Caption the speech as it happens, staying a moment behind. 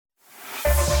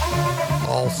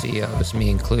all CEOs, me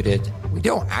included, we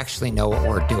don't actually know what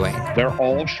we're doing. They're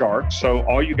all sharks. So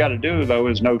all you got to do, though,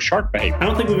 is know shark behavior. I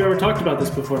don't think we've ever talked about this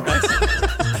before.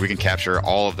 We can capture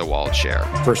all of the wallet share.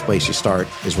 First place you start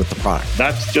is with the product.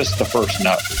 That's just the first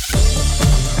note.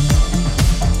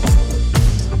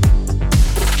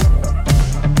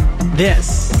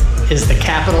 This is the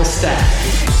Capital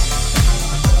Stack.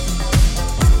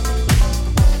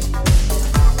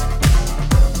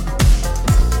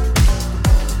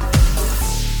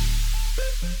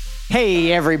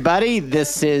 Hey, everybody.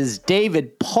 This is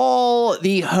David Paul,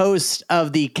 the host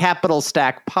of the Capital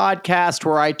Stack podcast,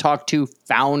 where I talk to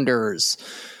founders,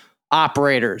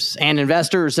 operators, and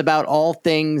investors about all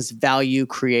things value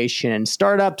creation and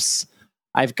startups.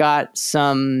 I've got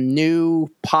some new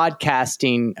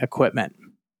podcasting equipment,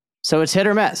 so it's hit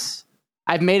or miss.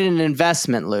 I've made an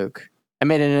investment, Luke. I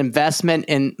made an investment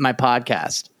in my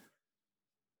podcast.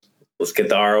 Let's get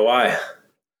the ROI.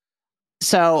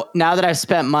 So now that I've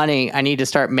spent money, I need to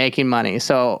start making money.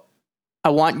 So I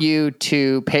want you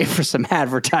to pay for some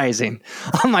advertising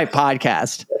on my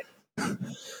podcast.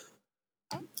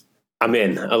 I'm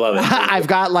in. I love it. I've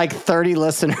got like 30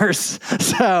 listeners.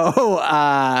 So,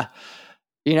 but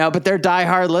they're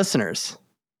diehard listeners.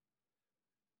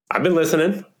 I've been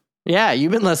listening. Yeah,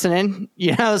 you've been listening,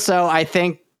 so I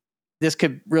think this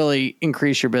could really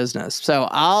increase your business. So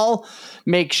I'll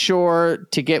make sure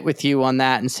to get with you on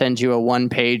that and send you a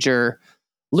one-pager.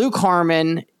 Luke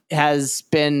Harmon has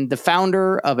been the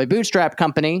founder of a bootstrap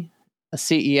company, a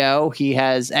CEO. He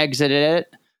has exited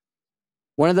it.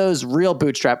 One of those real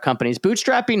bootstrap companies.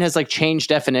 Bootstrapping has changed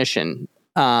definition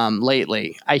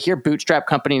lately. I hear bootstrap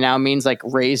company now means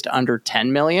raised under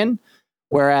 10 million.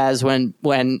 Whereas when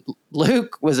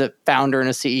Luke was a founder and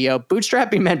a CEO,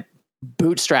 bootstrapping meant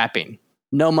bootstrapping,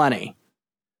 no money.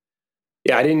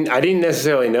 Yeah, I didn't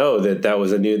necessarily know that was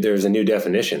there's a new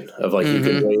definition of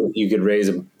you could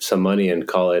raise some money and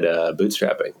call it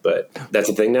bootstrapping, but that's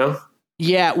a thing now.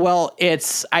 Yeah, well,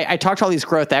 I talked to all these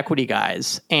growth equity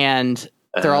guys, and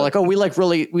they're all like, "Oh, we like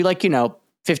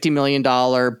 $50 million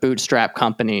bootstrap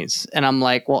companies," and I'm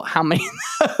like, "Well, how many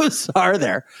of those are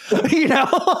there?"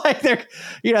 There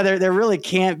really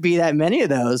can't be that many of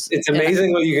those. It's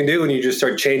amazing what you can do when you just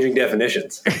start changing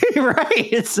definitions.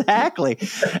 Right, exactly.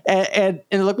 and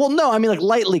they're like, "Well, no, I mean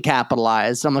lightly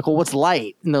capitalized." I'm like, "Well, what's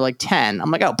light?" And they're like 10. I'm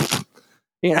like, "Oh,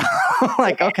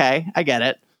 okay, I get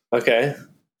it." Okay.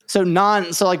 So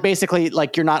basically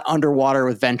you're not underwater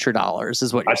with venture dollars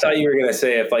is what you're saying. I thought you were going to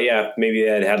say if maybe they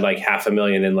had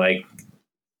 $500,000 in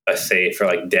a safe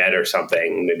or debt or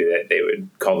something, maybe that they would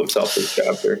call themselves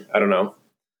bootstrapped, or I don't know.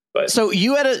 But so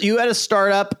you had a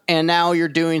startup and now you're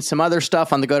doing some other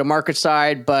stuff on the go-to-market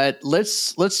side, but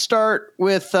let's start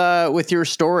with your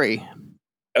story.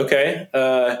 Okay.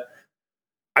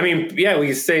 We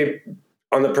could say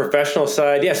on the professional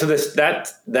side, yeah. So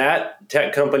that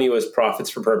tech company was Profits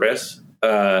for Purpose.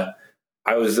 I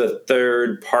was the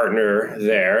third partner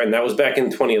there, and that was back in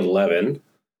 2011.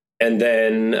 And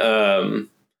then, so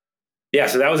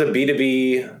that was a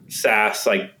B2B SaaS,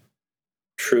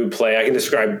 true play. I can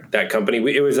describe that company.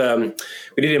 We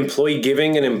did employee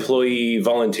giving and employee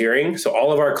volunteering. So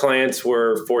all of our clients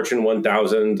were Fortune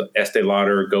 1000, Estee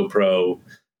Lauder, GoPro,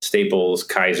 Staples,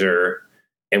 Kaiser.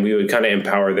 And we would kind of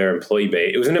empower their employee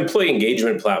base. It was an employee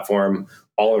engagement platform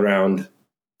all around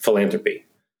philanthropy.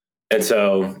 And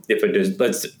so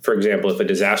for example, if a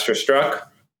disaster struck,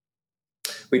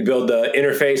 we'd build the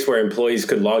interface where employees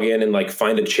could log in and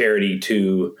find a charity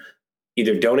to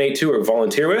either donate to or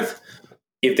volunteer with.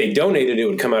 If they donated, it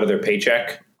would come out of their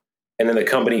paycheck. And then the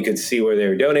company could see where they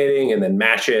were donating and then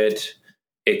match it.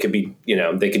 It could be,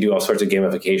 they could do all sorts of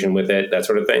gamification with it, that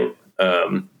sort of thing.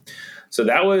 So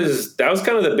that was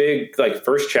kind of the big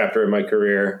first chapter of my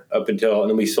career and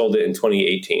then we sold it in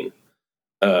 2018.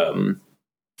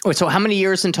 Wait, so how many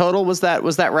years in total was that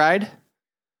ride?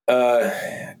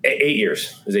 8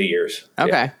 years. It was 8 years.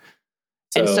 Okay.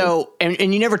 Yeah.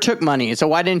 And you never took money. So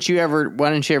why didn't you ever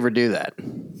do that?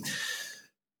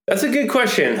 That's a good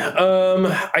question.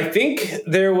 I think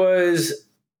there's a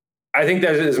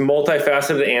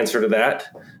multifaceted answer to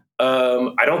that.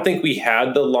 I don't think we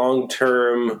had the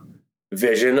long-term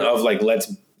vision of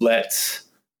let's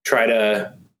try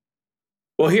to.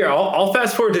 Well, here I'll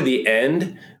fast forward to the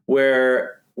end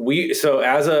where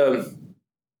as a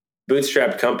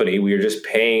bootstrapped company, we were just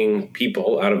paying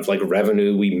people out of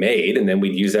revenue we made, and then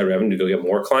we'd use that revenue to go get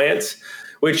more clients,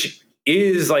 which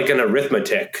is an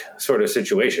arithmetic sort of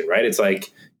situation, right? It's you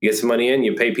get some money in,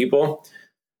 you pay people,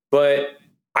 but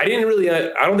I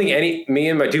don't think me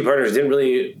and my two partners didn't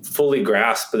really fully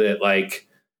grasp that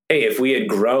hey, if we had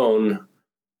grown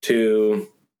to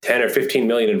 $10 10 or 15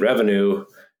 million in revenue,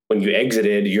 when you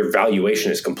exited, your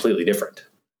valuation is completely different.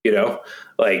 You know,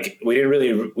 like we didn't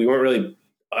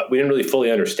really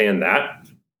fully understand that.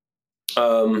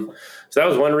 So that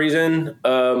was one reason.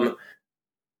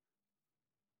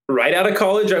 Right out of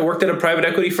college, I worked at a private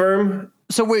equity firm.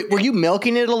 So were you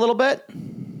milking it a little bit?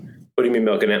 What do you mean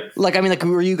milking it? Like, I mean, like,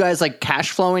 were you guys like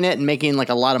cash flowing it and making like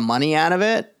a lot of money out of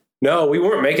it? No, we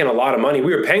weren't making a lot of money.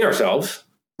 We were paying ourselves.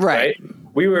 Right.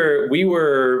 We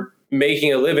were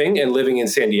making a living and living in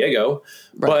San Diego.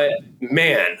 Right. But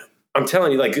man, I'm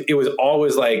telling you, like, it was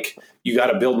always like, you got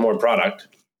to build more product.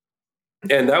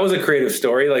 And that was a creative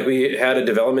story. Like, we had a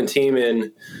development team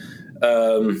in,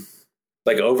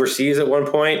 like overseas at one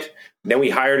point. Then we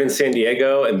hired in San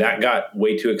Diego, and that got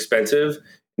way too expensive.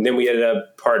 And then we ended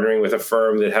up partnering with a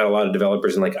firm that had a lot of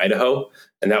developers in like Idaho.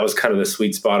 And that was kind of the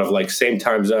sweet spot of like same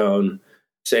time zone,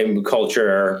 same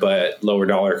culture, but lower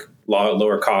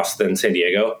cost than San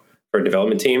Diego for a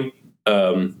development team.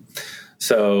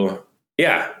 So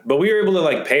yeah, but we were able to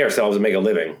like pay ourselves and make a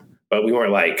living, but we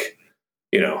weren't like,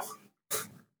 you know,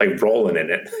 like rolling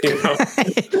in it, you know.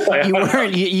 Like, you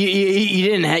weren't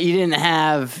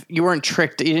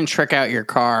tricked. You didn't trick out your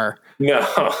car. No,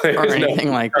 or anything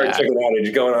no like that. Chicken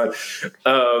outage going on.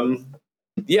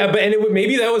 Yeah, but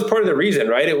maybe that was part of the reason,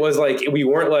 right? It was like we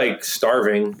weren't like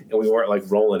starving and we weren't like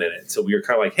rolling in it, so we were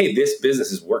kind of like, hey, this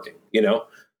business is working, you know,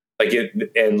 like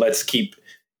it, and let's keep.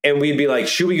 And we'd be like,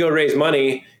 should we go raise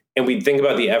money? And we'd think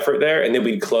about the effort there, and then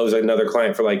we'd close another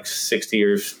client for like 60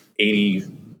 or 80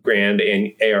 grand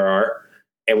in ARR,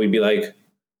 and we'd be like,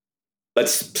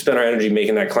 let's spend our energy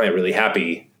making that client really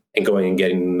happy and going and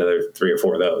getting another 3 or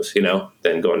 4 of those, you know,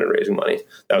 then going and raising money.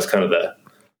 That was kind of the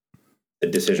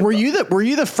decision. Were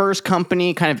you the first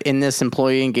company kind of in this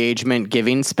employee engagement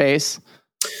giving space?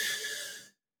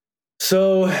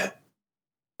 So,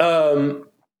 that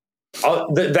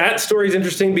story is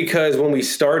interesting because when we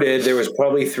started, there was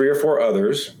probably 3 or 4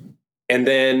 others, and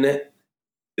then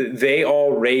they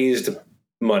all raised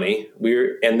money.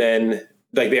 And then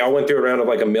like they all went through a round of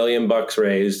like $1 million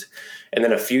raised. And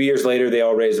then a few years later, they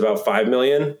all raised about 5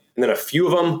 million. And then a few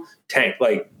of them tanked,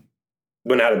 like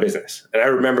went out of business. And I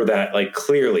remember that like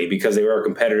clearly because they were our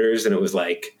competitors, and it was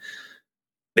like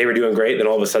they were doing great. Then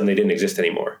all of a sudden they didn't exist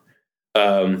anymore.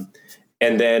 And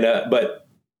then, but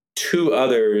 2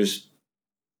 others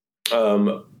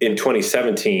in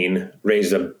 2017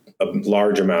 raised a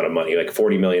large amount of money, like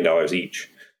 $40 million each.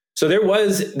 So there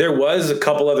was a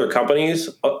couple other companies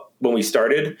when we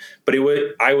started, but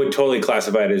I would totally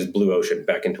classify it as blue ocean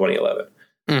back in 2011.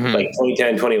 Mm-hmm. Like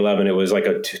 2010, 2011, it was like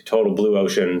a total blue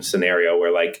ocean scenario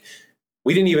where like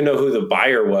we didn't even know who the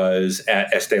buyer was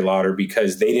at Estee Lauder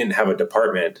because they didn't have a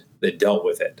department that dealt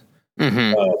with it.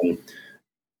 Mm-hmm.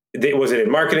 Was it in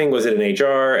marketing? Was it in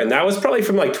HR? And that was probably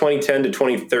from like 2010 to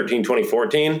 2013,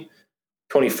 2014.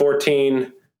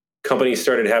 2014, companies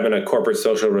started having a corporate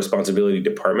social responsibility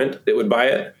department that would buy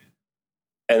it.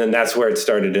 And then that's where it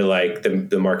started to like,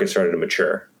 the market started to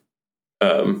mature.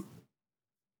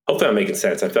 Hopefully I'm making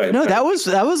sense. I feel like no, that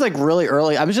was like really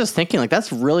early. I was just thinking like,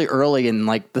 that's really early in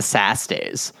like the SaaS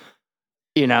days,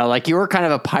 you know, like you were kind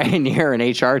of a pioneer in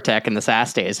HR tech in the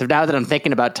SaaS days. So now that I'm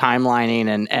thinking about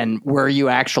timelining and where you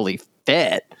actually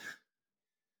fit.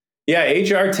 Yeah.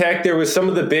 HR tech, there was some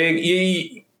of the big,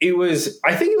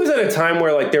 I think it was at a time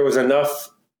where like there was enough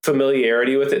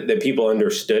familiarity with it that people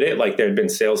understood it. Like there'd been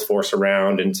Salesforce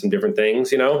around and some different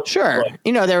things, you know? Sure. But,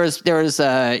 you know, there was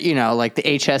you know, like the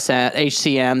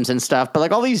HCMs and stuff, but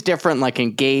like all these different like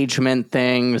engagement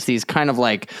things, these kind of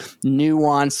like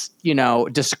nuanced, you know,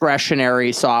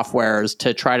 discretionary softwares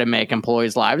to try to make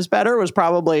employees' lives better was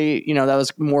probably, you know, that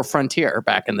was more frontier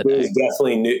back in the day. It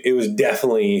was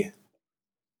definitely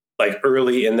like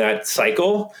early in that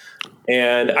cycle.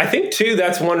 And I think too,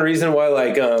 that's one reason why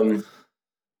like,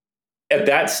 at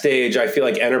that stage, I feel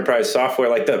like enterprise software,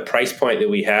 like the price point that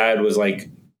we had was like,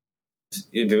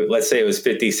 let's say it was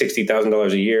 $50,000,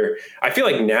 $60,000 a year. I feel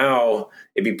like now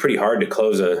it'd be pretty hard to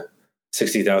close a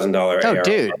 $60,000 ARR. Oh,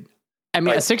 dude. I mean,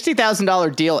 like, a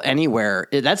 $60,000 deal anywhere,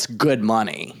 that's good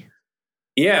money.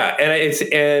 Yeah.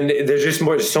 And there's just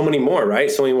so many more, right?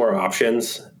 So many more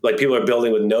options. Like people are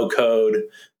building with no code.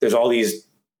 There's all these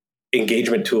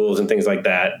engagement tools and things like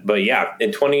that. But yeah,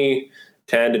 in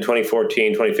 2010 to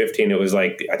 2014, 2015, it was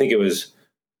like, I think it was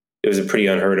a pretty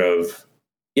unheard of.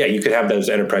 Yeah, you could have those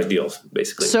enterprise deals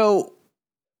basically. So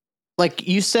like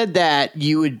you said that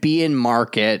you would be in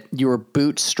market, you were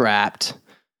bootstrapped,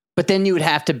 but then you would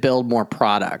have to build more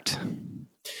product.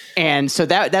 And so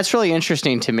that's really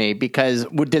interesting to me because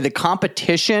did the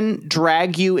competition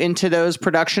drag you into those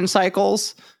production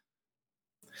cycles?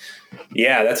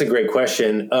 Yeah, that's a great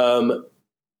question.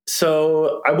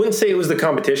 So I wouldn't say it was the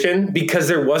competition because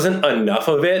there wasn't enough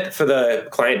of it for the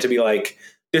client to be like,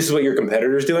 this is what your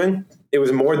competitor's doing. It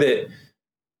was more that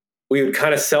we would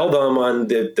kind of sell them on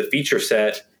the feature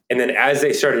set. And then as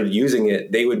they started using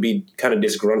it, they would be kind of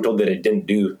disgruntled that it didn't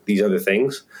do these other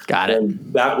things. Got it.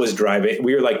 And that was driving.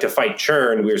 We were like, to fight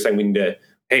churn, we were saying we need to,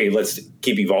 hey, let's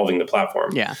keep evolving the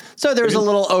platform. Yeah. So there's a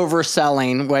little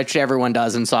overselling, which everyone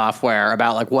does in software,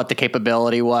 about like what the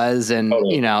capability was. And,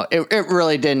 Totally. you know, it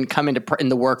really didn't come in the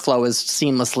workflow as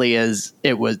seamlessly as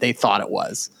they thought it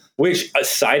was. Which, a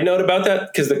side note about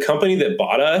that, because the company that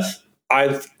bought us,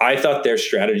 I thought their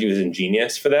strategy was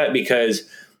ingenious for that, because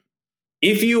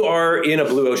if you are in a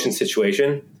blue ocean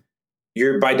situation,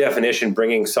 you're by definition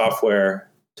bringing software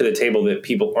to the table that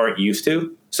people aren't used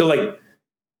to. So like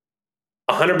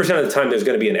 100% of the time, there's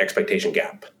going to be an expectation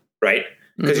gap, right?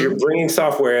 Because you're bringing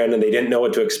software in and they didn't know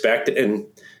what to expect. And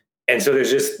so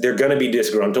they're going to be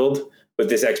disgruntled with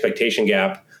this expectation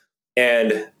gap.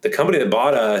 And the company that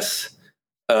bought us,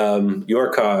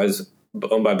 Your Cause,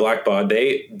 owned by Blackbaud,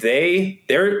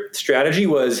 their strategy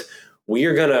was,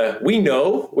 we're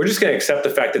just going to accept the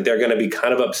fact that they're going to be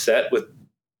kind of upset with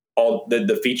all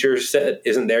the feature set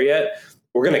isn't there yet.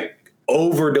 We're going to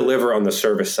over deliver on the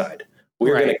service side.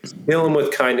 We're going to kill them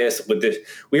with kindness with this.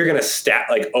 We're going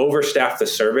to overstaff the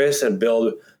service and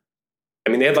build. I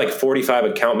mean, they had like 45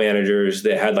 account managers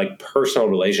that had like personal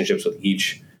relationships with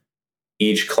each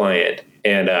client.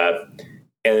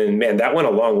 And man, that went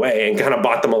a long way and kind of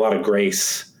bought them a lot of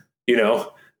grace, you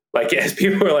know, like as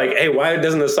people were like, hey, why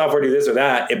doesn't the software do this or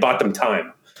that? It bought them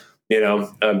time, you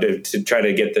know, to try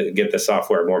to get the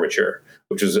software more mature,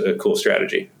 which was a cool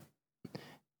strategy.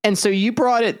 And so you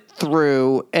brought it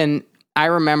through, and I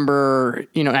remember,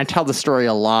 you know, I tell the story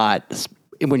a lot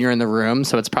when you're in the room,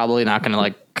 so it's probably not going to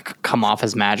like come off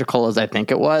as magical as I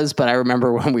think it was. But I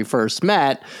remember when we first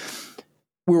met,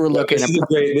 we were looking at.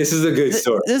 This is a good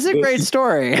story. This is a great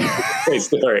story. Great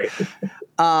story.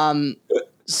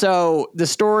 So the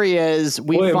story is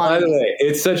by the way,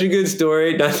 it's such a good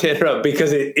story, not to interrupt,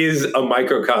 because it is a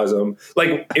microcosm.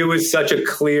 Like, it was such a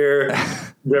clear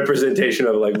representation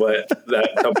of like what that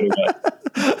company was.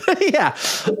 Yeah.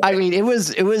 I mean, it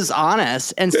was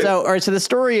honest. And so, all right. So the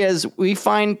story is, we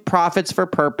find Profits for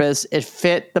Purpose. It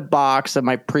fit the box of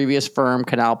my previous firm,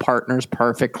 Canal Partners,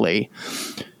 perfectly.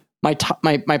 My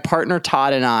partner,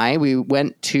 Todd, and I, we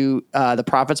went to the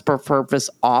Profits for Purpose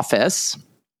office,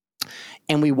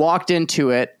 and we walked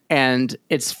into it, and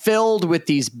it's filled with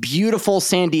these beautiful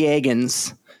San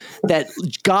Diegans that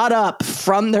got up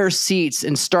from their seats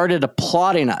and started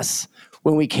applauding us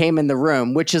when we came in the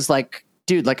room, which is like,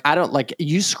 dude, like, I don't like,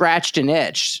 you scratched an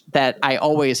itch that I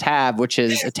always have, which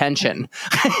is attention.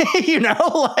 You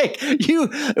know, like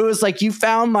it was like you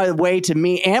found my way to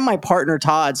me and my partner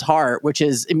Todd's heart, which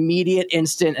is immediate,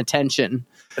 instant attention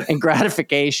and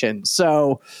gratification.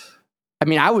 So, I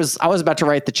mean, I was about to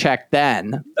write the check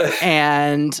then,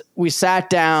 and we sat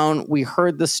down, we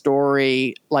heard the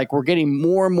story, like, we're getting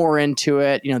more and more into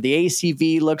it. You know, the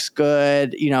ACV looks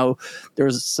good. You know,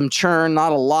 there's some churn,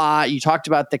 not a lot. You talked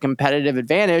about the competitive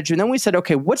advantage. And then we said,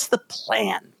 okay, what's the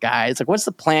plan, guys? Like, what's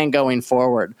the plan going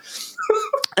forward?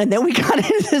 And then we got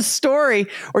into this story,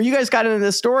 or you guys got into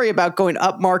this story about going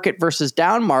up market versus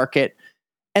down market.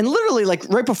 And literally, like,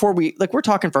 right before we're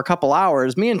talking for a couple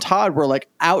hours, me and Todd were like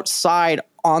outside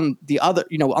on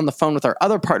on the phone with our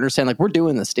other partners saying, like, we're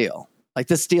doing this deal. Like,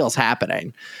 this deal's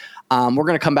happening. We're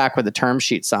going to come back with a term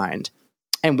sheet signed.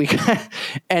 And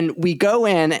we go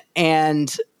in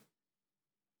and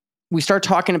we start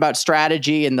talking about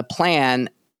strategy and the plan.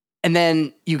 And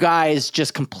then you guys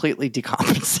just completely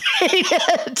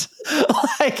decompensated.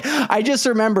 Like, I just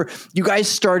remember you guys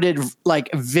started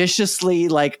like viciously,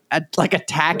 like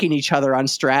attacking each other on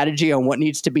strategy on what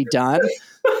needs to be done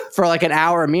for like an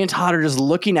hour. Me and Todd are just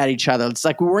looking at each other. It's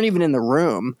like we weren't even in the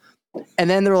room. And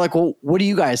then they're like, well, what do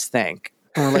you guys think?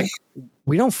 And we're like,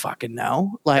 we don't fucking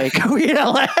know. Like, you know,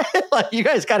 like you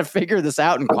guys got to figure this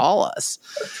out and call us.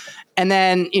 And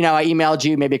then, you know, I emailed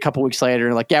you maybe a couple weeks later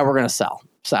and like, yeah, we're going to sell.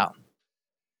 So,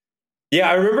 yeah,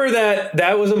 I remember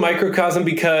that was a microcosm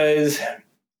because,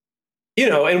 you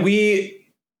know, and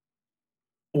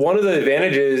one of the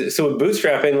advantages, so with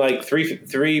bootstrapping, like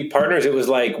three partners, it was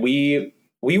like we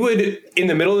would, in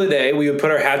the middle of the day, we would put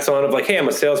our hats on of like, hey, I'm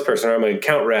a salesperson or I'm an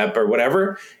account rep or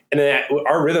whatever. And then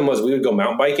our rhythm was we would go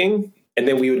mountain biking and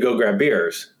then we would go grab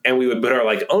beers and we would put our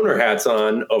like owner hats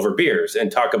on over beers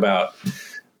and talk about,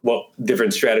 well,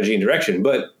 different strategy and direction.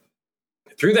 But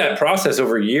through that process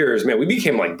over years, man, we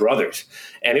became like brothers.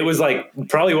 And it was like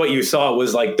probably what you saw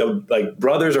was like the like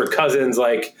brothers or cousins,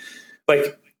 like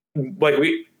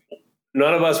we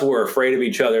none of us were afraid of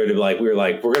each other to like, we were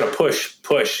like, we're going to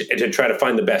push to try to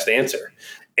find the best answer.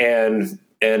 And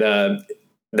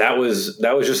that was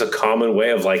just a common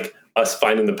way of like us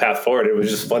finding the path forward. It was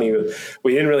just funny.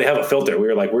 We didn't really have a filter. We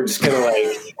were like, we're just going to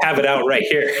like have it out right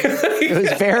here. It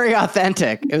was very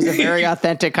authentic. It was a very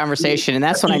authentic conversation. And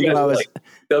that's when I knew I was like,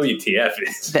 WTF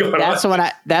is going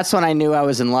on. That's when I knew I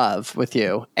was in love with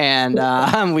you.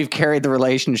 And we've carried the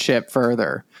relationship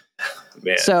further.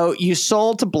 Man. So you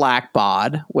sold to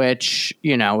Blackbaud, which,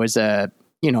 is a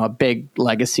big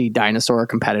legacy dinosaur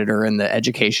competitor in the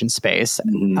education space.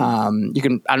 Mm-hmm.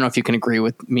 I don't know if you can agree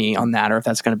with me on that, or if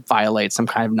that's going to violate some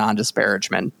kind of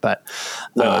non-disparagement, but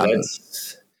no,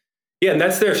 and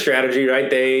that's their strategy,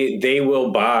 right? They will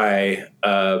buy,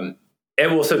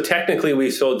 so technically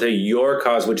we sold to Your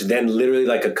Cause, which then literally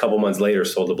like a couple months later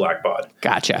sold to Blackbaud.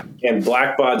 Gotcha. And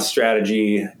Blackbaud's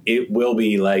strategy, it will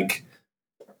be like,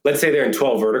 let's say they're in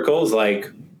 12 verticals,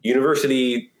 like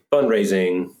university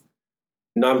fundraising,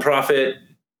 nonprofit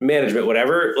management,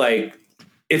 whatever. Like,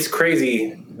 it's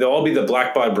crazy. They'll all be the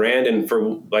Blackbaud brand. And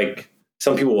for like,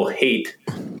 some people will hate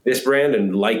this brand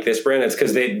and like this brand. It's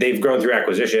because they've grown through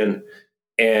acquisition,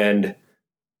 and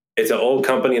it's an old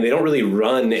company, and they don't really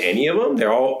run any of them.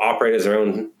 They're all operate as their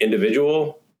own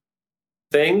individual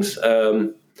things.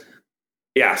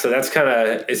 So that's kind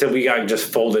of, it said we got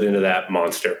just folded into that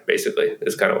monster, basically,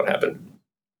 is kind of what happened.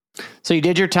 So you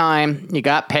did your time, you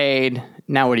got paid.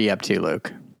 Now what are you up to,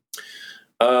 Luke?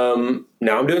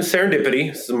 Now I'm doing Serendipity.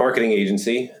 It's a marketing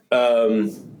agency. Let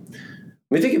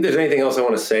me think if there's anything else I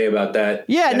want to say about that.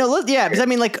 Because I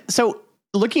mean, like, so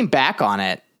looking back on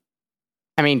it,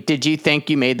 I mean, did you think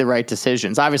you made the right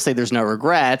decisions? Obviously there's no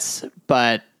regrets,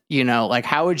 but like,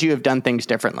 how would you have done things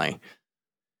differently?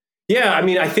 Yeah, I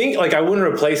mean, I think like I wouldn't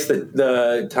replace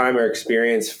the time or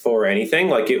experience for anything.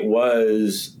 Like, it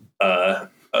was a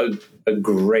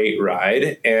great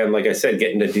ride, and like I said,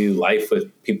 getting to do life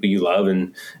with people you love,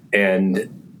 and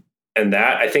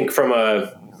that, I think from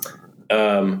a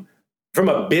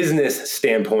business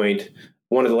standpoint,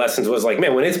 one of the lessons was like,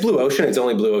 man, when it's blue ocean, it's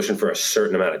only blue ocean for a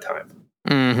certain amount of time.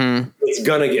 Mm-hmm. It's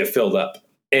gonna get filled up,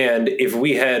 and if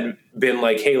we had been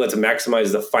like, hey, let's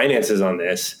maximize the finances on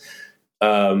this.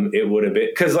 It would have been,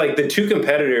 because like the two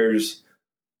competitors,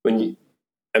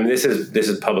 this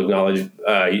is public knowledge.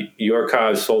 Your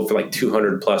Cause sold for like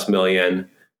 200+ million,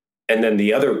 and then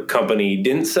the other company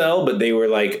didn't sell, but they were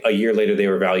like a year later they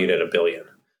were valued at $1 billion.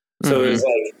 So Mm-hmm. it was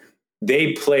like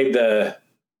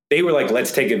they were like,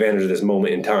 let's take advantage of this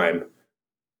moment in time,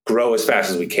 grow as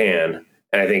fast as we can,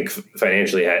 and I think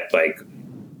financially,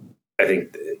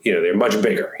 they're much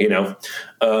bigger.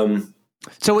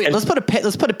 So wait, let's put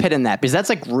a pin in that, because that's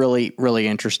like really, really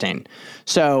interesting.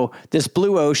 So this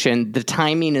blue ocean, the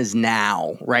timing is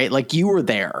now, right? Like, you were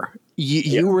there.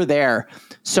 You were there.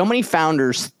 So many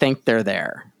founders think they're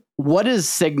there. What is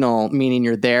signal meaning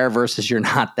you're there versus you're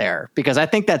not there? Because I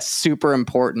think that's super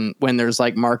important when there's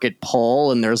like market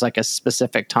pull and there's like a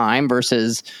specific time,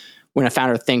 versus when a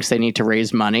founder thinks they need to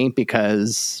raise money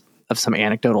because of some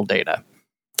anecdotal data.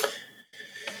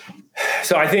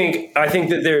 So I think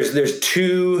that there's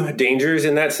two dangers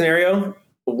in that scenario.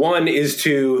 One is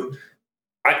this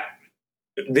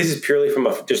is purely from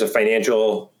just a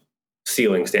financial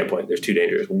ceiling standpoint. There's two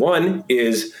dangers. One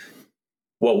is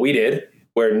what we did,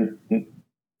 where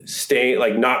staying,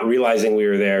 like, not realizing we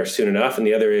were there soon enough, and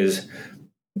the other is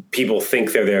people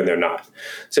think they're there and they're not.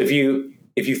 So if you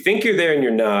think you're there and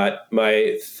you're not,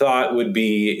 my thought would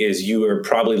be is you are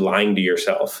probably lying to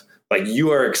yourself. Like,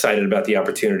 you are excited about the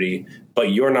opportunity,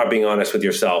 but you're not being honest with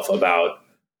yourself about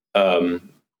what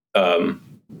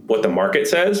the market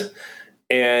says.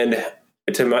 And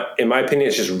in my opinion,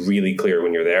 it's just really clear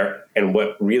when you're there. And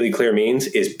what really clear means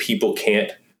is people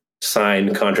can't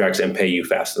sign contracts and pay you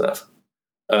fast enough.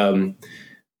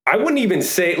 I wouldn't even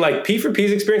say, like,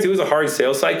 P4P's experience, it was a hard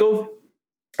sales cycle.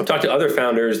 I've talked to other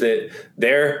founders that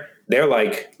they're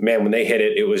like, man, when they hit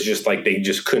it, it was just like they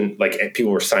just couldn't, like,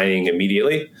 people were signing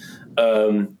immediately.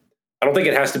 I don't think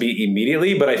it has to be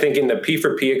immediately, but I think in the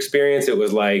P4P experience, it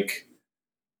was like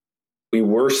we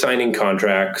were signing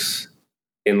contracts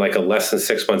in like a less than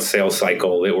 6 month sales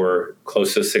cycle that were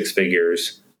close to 6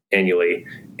 figures annually.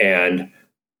 And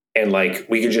like,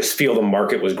 we could just feel the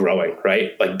market was growing,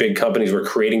 right? Like, big companies were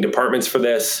creating departments for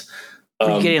this.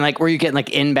 Were you getting like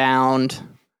inbound?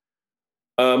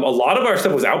 A lot of our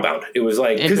stuff was outbound. It was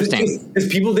like, because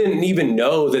people didn't even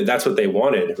know that that's what they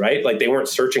wanted, right? Like, they weren't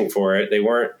searching for it. They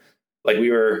weren't like,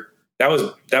 that was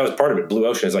part of it. Blue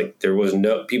ocean is like, there was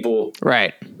no people,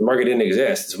 right? The market didn't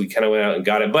exist. So we kind of went out and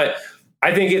got it. But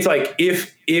I think it's like,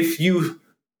 if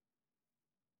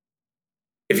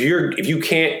if you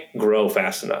can't grow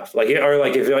fast enough, like, or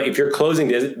like if you're closing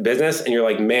business and you're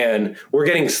like, man, we're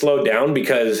getting slowed down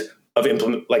because of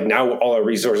like now all our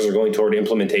resources are going toward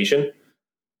implementation.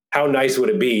 How nice would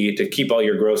it be to keep all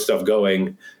your growth stuff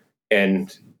going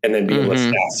and then be able to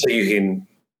staff so you can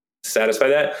satisfy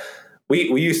that?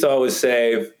 We used to always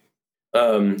say,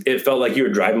 it felt like you were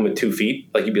driving with 2 feet.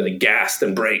 Like you'd be like gassed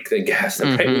and brake, then gassed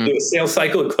and brake. You'd do a sales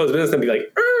cycle and close business and be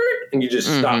like, and you just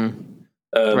stop.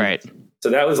 Right. So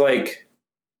that was like,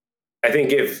 I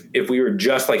think if we were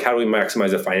just like, how do we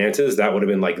maximize the finances? That would have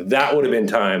been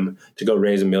time to go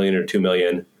raise $1 million or $2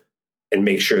 million and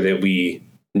make sure that we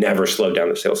never slowed down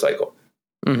the sales cycle.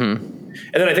 And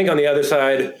then I think on the other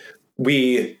side,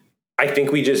 I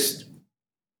think we just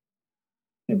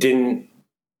didn't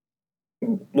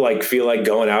like feel like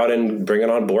going out and bringing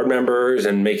on board members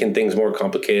and making things more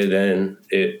complicated than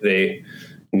they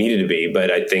needed to be.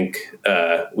 But I think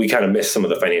we kind of missed some of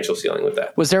the financial ceiling with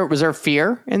that. Was there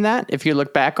fear in that if you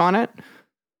look back on it?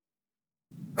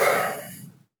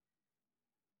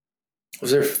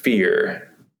 Was there fear?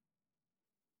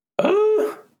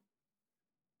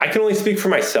 I can only speak for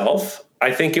myself.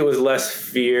 I think it was less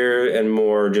fear and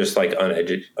more just like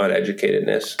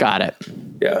uneducatedness. Got it.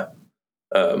 Yeah.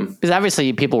 Because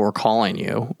obviously people were calling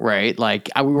you, right? Like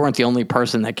we weren't the only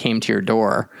person that came to your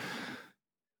door.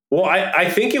 Well, I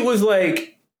think it was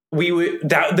like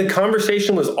the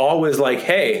conversation was always like,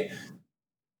 hey,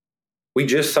 we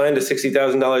just signed a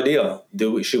 $60,000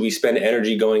 deal. Should we spend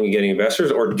energy going and getting investors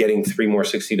or getting 3 more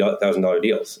 $60,000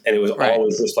 deals? And it was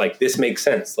always just like, this makes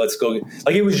sense. Let's go.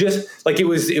 Like, it was just like, it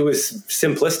was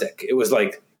simplistic. It was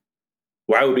like,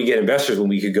 why would we get investors when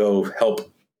we could go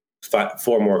help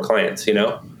 4 more clients, you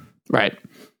know? Right.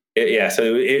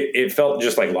 So it felt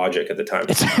just like logic at the time.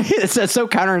 It's so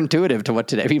counterintuitive to what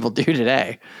people do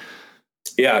today.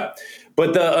 Yeah.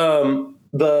 But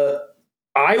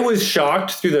I was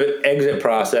shocked through the exit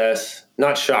process,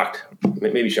 not shocked,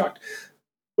 maybe shocked.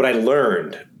 What I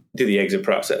learned through the exit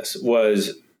process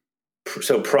was,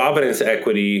 so Providence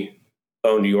Equity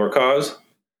owned Your Cause,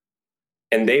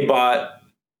 and they bought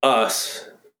us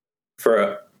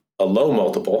for a low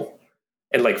multiple.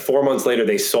 And like 4 months later,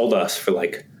 they sold us for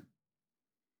like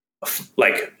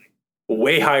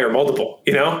way higher multiple,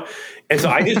 you know? And so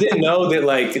I just didn't know that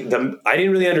I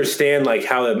didn't really understand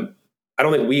like I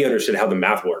don't think we understood how the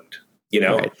math worked, you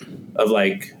know, of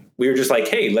like, we were just like,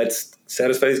 hey, let's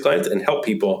satisfy these clients and help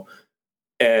people.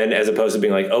 And as opposed to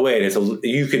being like, oh wait,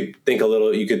 you could think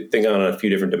on a few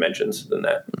different dimensions than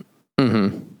that.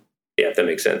 Yeah, if that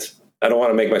makes sense. I don't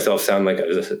want to make myself sound like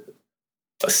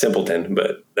a simpleton,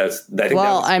 but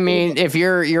if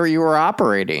you were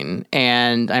operating,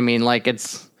 and I mean, like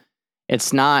it's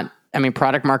not, I mean,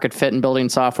 product market fit and building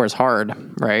software is hard,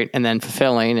 right? And then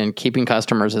fulfilling and keeping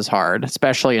customers is hard,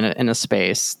 especially in a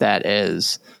space that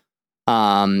is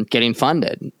getting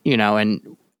funded, you know.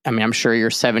 And I mean, I'm sure your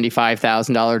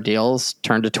 $75,000 deals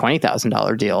turned to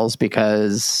 $20,000 deals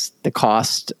because the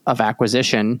cost of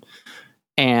acquisition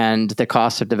and the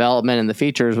cost of development and the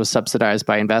features was subsidized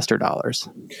by investor dollars.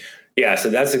 Yeah, so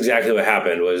that's exactly what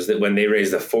happened. Was that when they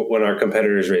raised when our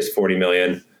competitors raised $40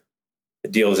 million. The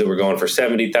deals that were going for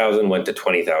 70,000 went to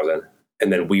 20,000.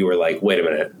 And then we were like, wait a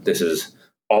minute, this is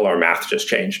all our math just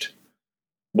changed.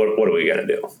 What are we going to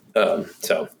do?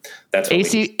 So that's what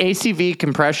ACV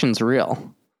compression's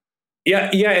real.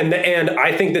 Yeah. And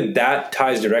I think that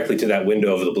ties directly to that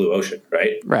window of the blue ocean,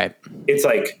 right? Right. It's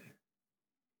like,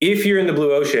 if you're in the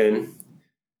blue ocean,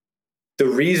 the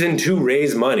reason to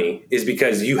raise money is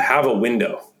because you have a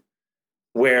window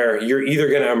where you're either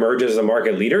going to emerge as a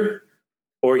market leader,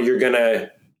 or you're going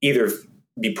to either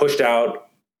be pushed out,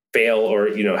 fail, or,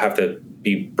 you know, have to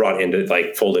be brought into,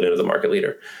 like, folded into the market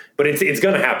leader. But it's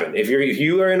going to happen. If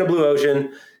you are in a blue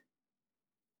ocean,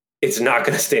 it's not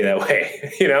going to stay that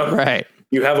way, you know? Right.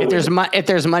 You have if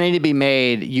there's money to be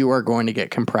made, you are going to get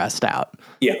compressed out.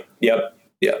 Yeah. Yep.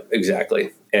 Yeah,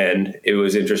 exactly. And it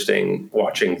was interesting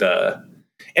watching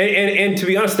and to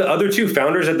be honest, the other 2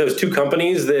 founders at those 2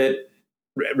 companies that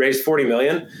raised 40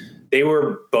 million, they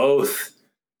were both,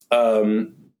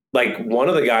 like, one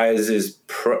of the guys is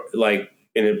probably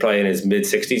in his mid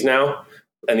 60s now,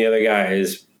 and the other guy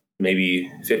is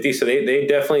maybe 50. So they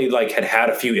definitely like had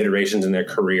a few iterations in their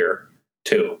career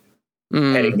too,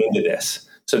 heading into this.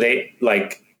 So I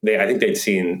think they'd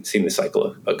seen the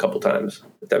cycle a couple times,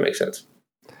 if that makes sense.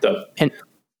 So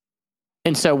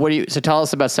and so tell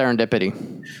us about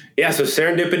Serendipity. Yeah, so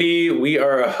Serendipity, we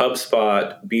are a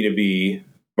HubSpot B2B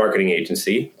marketing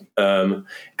agency.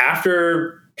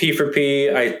 After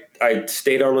P4P, I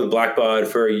stayed on with Blackbaud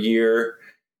for a year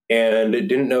and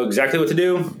didn't know exactly what to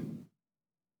do.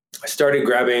 I started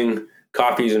grabbing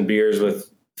coffees and beers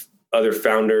with other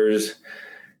founders.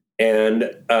 And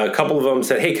a couple of them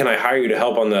said, "Hey, can I hire you to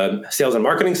help on the sales and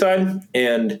marketing side?"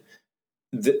 And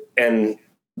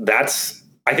that's,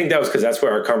 I think that was because that's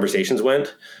where our conversations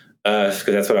went, because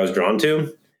that's what I was drawn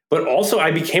to. But also I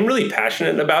became really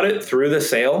passionate about it through the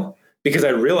sale, because I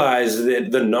realized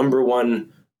that the number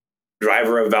one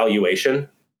driver of valuation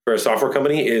for a software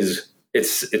company is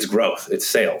it's growth, it's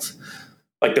sales.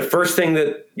 Like the first thing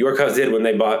that Yorkhouse did when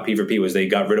they bought P4P was they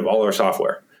got rid of all our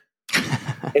software.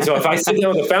 And so if I sit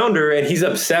down with the founder and he's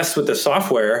obsessed with the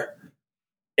software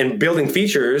and building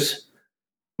features,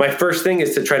 my first thing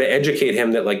is to try to educate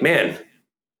him that, like, man,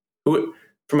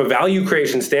 from a value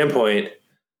creation standpoint,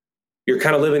 you're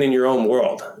kind of living in your own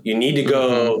world. You need to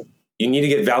go, you need to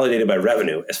get validated by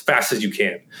revenue as fast as you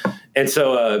can. And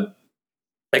so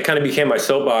that kind of became my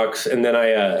soapbox. And then I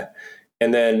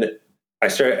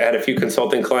had a few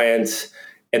consulting clients,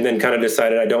 and then kind of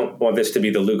decided I don't want this to be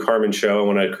the Luke Harmon show. I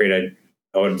want to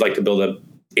I would like to build an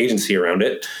agency around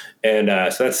it. And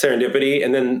so that's Serendipity.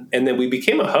 And then we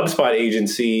became a HubSpot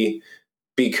agency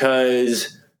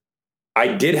because I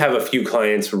did have a few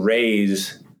clients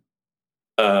raise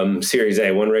Series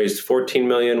A. One raised 14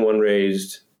 million, one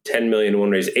raised 10 million,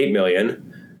 one raised 8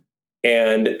 million.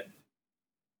 And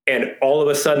all of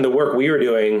a sudden the work we were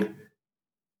doing,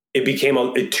 it became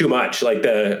too much. Like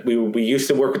we used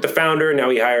to work with the founder. Now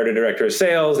we hired a director of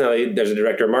sales. Now there's a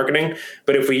director of marketing.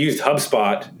 But if we used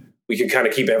HubSpot, we could kind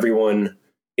of keep everyone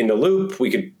in the loop. We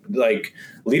could, like,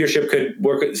 leadership could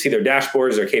see their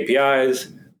dashboards, their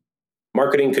KPIs.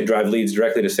 Marketing could drive leads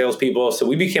directly to salespeople. So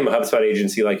we became a HubSpot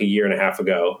agency like a year and a half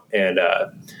ago. And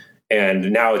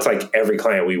now it's like every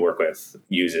client we work with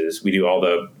we do all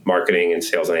the marketing and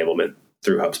sales enablement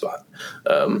through HubSpot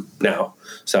now.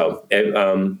 So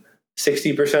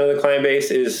 60% of the client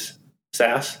base is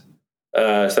SaaS.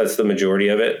 So that's the majority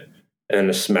of it. And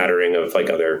a smattering of like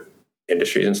other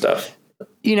industries and stuff.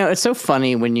 You know, it's so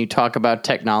funny when you talk about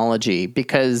technology,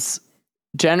 because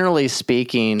generally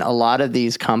speaking, a lot of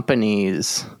these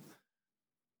companies,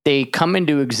 they come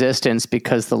into existence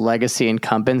because the legacy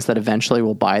incumbents that eventually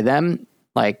will buy them,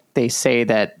 like, they say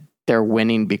that they're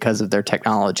winning because of their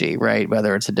technology, right?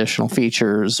 Whether it's additional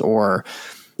features or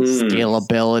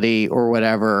scalability or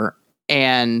whatever.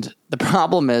 And the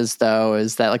problem is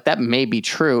that, like, that may be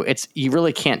true. You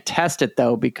really can't test it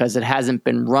though, because it hasn't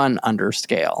been run under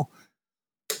scale.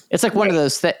 It's like one of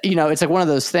those, it's like one of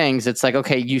those things. It's like,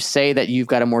 okay, you say that you've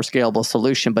got a more scalable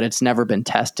solution, but it's never been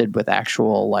tested with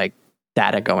actual, like,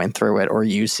 data going through it or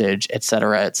usage, et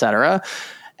cetera, et cetera.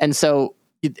 And so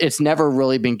it's never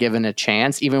really been given a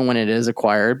chance, even when it is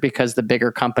acquired, because the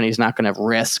bigger company is not going to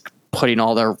risk putting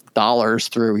all their dollars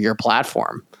through your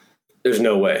platform. There's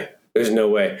no way.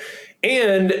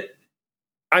 And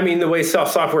I mean, the way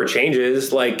software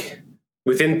changes, like,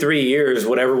 within 3 years,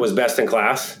 whatever was best in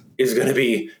class is going to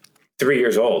be 3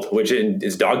 years old, which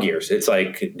is dog years. It's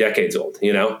like decades old,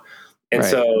 you know? And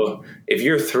so if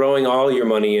you're throwing all your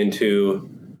money into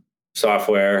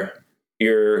software,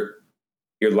 you're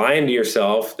lying to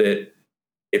yourself that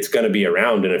it's going to be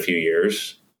around in a few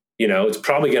years. You know, it's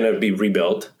probably going to be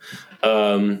rebuilt.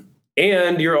 And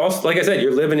you're also, like I said,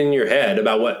 you're living in your head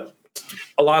about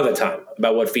a lot of the time,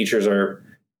 about what features are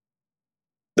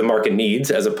the market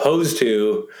needs, as opposed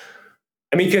to,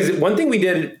 I mean, because one thing we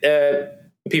did at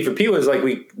P4P was like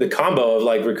the combo of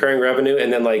like recurring revenue,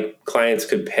 and then like clients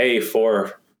could pay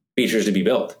for features to be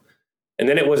built. And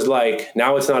then it was like,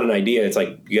 now it's not an idea. It's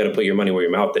like, you got to put your money where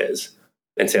your mouth is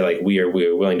and say, like, we are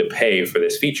willing to pay for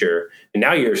this feature. And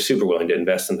now you're super willing to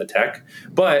invest in the tech.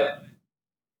 But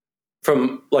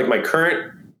from like my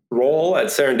current role at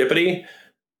Serendipity,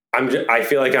 I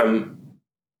feel like I'm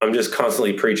just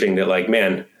constantly preaching that, like,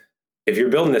 man, if you're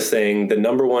building this thing, the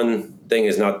number one thing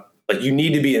is not, like, you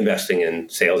need to be investing in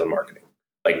sales and marketing,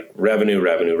 like revenue.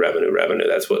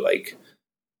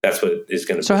 That's what is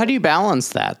going to. So how do you balance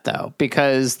that though?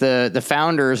 Because the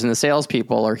founders and the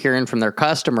salespeople are hearing from their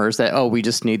customers that, oh, we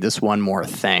just need this one more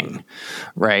thing,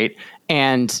 right?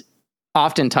 And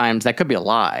oftentimes that could be a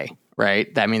lie, right?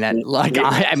 I mean,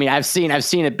 I've seen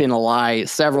it been a lie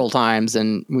several times,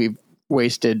 and we've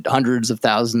wasted hundreds of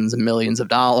thousands and millions of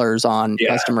dollars on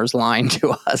customers lying to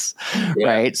us,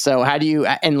 right? So how do you,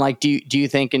 and like, do you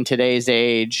think in today's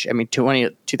age, I mean,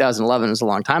 2011 was a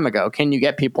long time ago, can you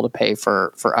get people to pay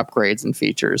for upgrades and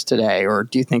features today? Or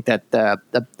do you think that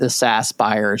the SaaS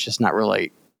buyer is just not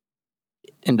really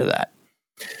into that?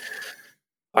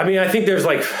 I mean, I think there's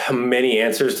like many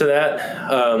answers to that.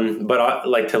 But I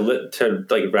like to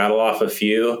like rattle off a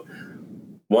few.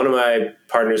 One of my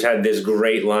partners had this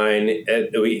great line.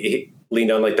 He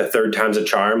leaned on like the third time's a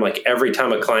charm. Like every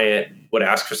time a client would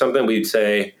ask for something, we'd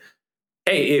say,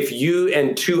 hey, if you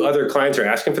and 2 other clients are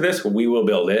asking for this, we will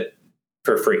build it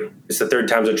for free. It's the 3rd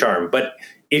time's a charm. But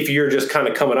if you're just kind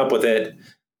of coming up with it,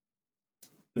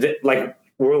 like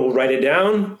we'll write it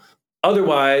down.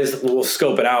 Otherwise, we'll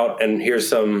scope it out, and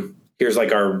here's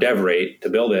like our dev rate to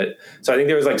build it. So I think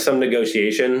there was like some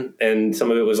negotiation, and some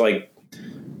of it was like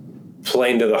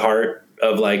playing to the heart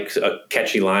of like a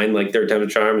catchy line, like 3rd time's a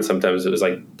charm. And sometimes it was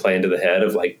like playing to the head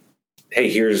of like, hey,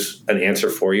 here's an answer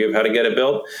for you of how to get it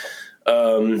built.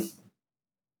 But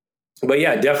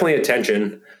yeah, definitely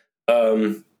attention.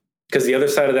 Because the other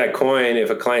side of that coin, if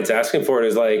a client's asking for it,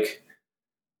 is like,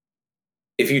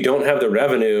 if you don't have the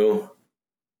revenue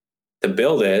to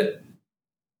build it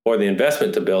or the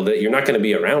investment to build it, you're not going to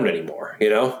be around anymore, you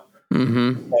know?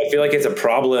 Mm-hmm. I feel like it's a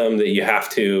problem that you have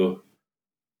to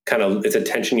it's a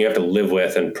tension you have to live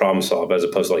with and problem solve, as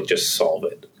opposed to like just solve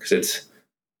it. Because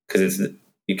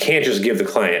you can't just give the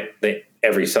client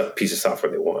every piece of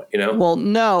software they want, you know? Well,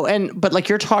 no. But like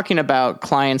you're talking about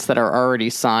clients that are already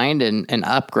signed and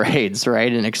upgrades,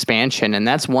 right? And expansion. And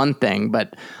that's one thing,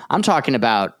 but I'm talking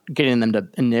about getting them to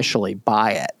initially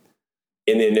buy it.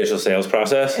 In the initial sales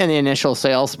process? In the initial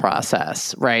sales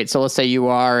process, right? So let's say you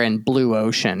are in blue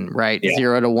ocean, right? Yeah.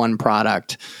 0 to 1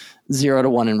 product, 0 to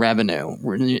 1 in revenue,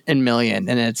 in million.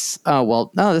 And it's,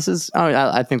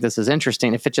 I think this is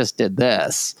interesting. If it just did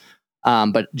this,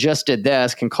 but just did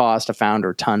this can cost a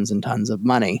founder tons and tons of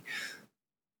money.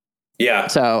 Yeah.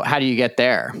 So how do you get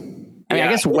there? I mean, I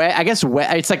guess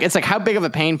it's like how big of a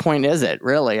pain point is it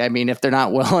really? I mean, if they're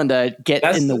not willing to get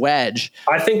in the wedge.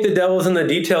 I think the devil's in the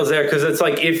details there, because it's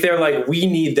like, if they're like, we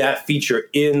need that feature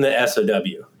in the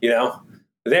SOW, you know,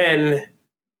 then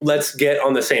let's get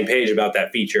on the same page about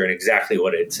that feature and exactly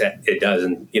what it does,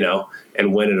 and, you know,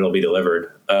 and when it'll be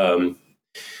delivered.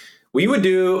 We would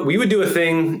do a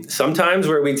thing sometimes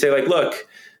where we'd say like, look,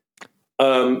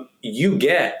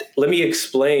 let me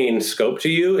explain scope to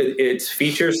you. It's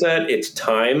feature set, it's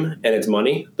time, and it's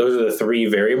money. Those are the 3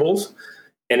 variables.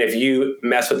 And if you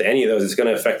mess with any of those, it's going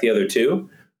to affect the other 2.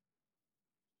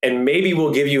 And maybe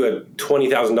we'll give you a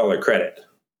 $20,000 credit,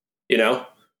 you know?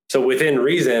 So within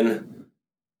reason,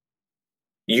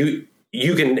 you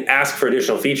can ask for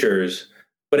additional features,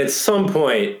 but at some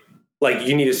point, like,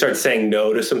 you need to start saying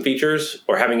no to some features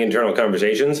or having internal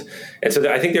conversations. And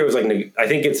so I think there was like, I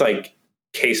think it's like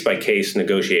case by case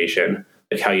negotiation,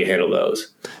 like how you handle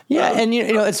those. Yeah. And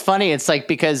you know, it's funny. It's like,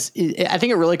 because I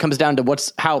think it really comes down to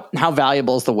how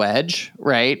valuable is the wedge,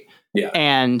 right? Yeah.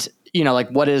 And, you know, like,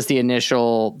 what is the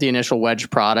initial wedge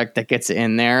product that gets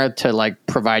in there to like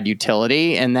provide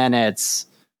utility? And then it's,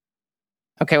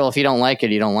 okay, well, if you don't like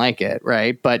it, you don't like it,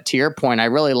 right? But to your point, I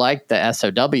really like the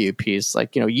SOW piece.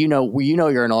 Like, you know,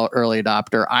 you're an early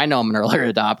adopter. I know I'm an early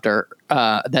adopter.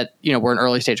 That, you know, we're an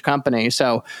early stage company,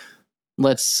 so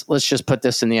let's just put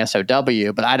this in the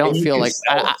SOW. But I don't feel like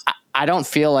I don't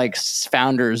feel like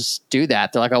founders do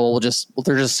that. They're like, oh, well,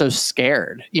 they're just so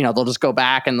scared. You know, they'll just go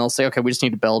back and they'll say, okay, we just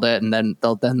need to build it, and then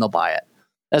they'll buy it,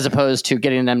 as opposed to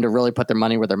getting them to really put their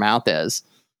money where their mouth is.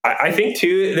 I think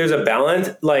too, there's a balance.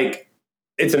 Like,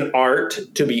 it's an art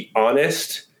to be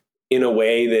honest in a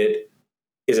way that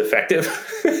is effective.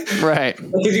 Right.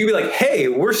 Because you can be like, hey,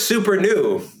 we're super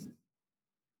new.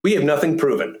 We have nothing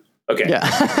proven. Okay. Yeah.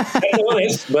 That's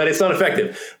honest, but it's not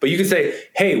effective. But you can say,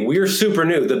 hey, we're super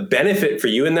new. The benefit for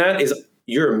you in that is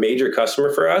you're a major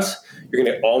customer for us. You're going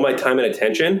to get all my time and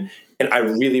attention. And I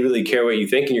really, really care what you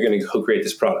think. And you're going to co-create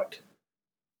this product.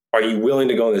 Are you willing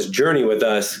to go on this journey with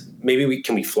us? Maybe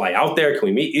can we fly out there? Can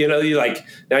we meet? You know, you like,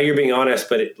 now you're being honest,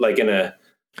 but like in a,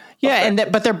 yeah.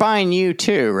 But they're buying you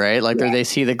too, right? Like, they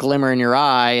see the glimmer in your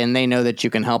eye and they know that you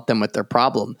can help them with their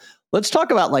problem. Let's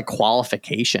talk about like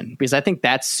qualification, because I think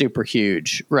that's super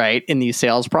huge, right? In these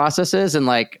sales processes. And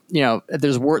like, you know,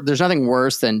 there's nothing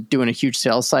worse than doing a huge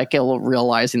sales cycle,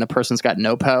 realizing the person's got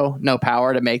no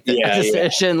power to make a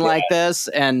decision like this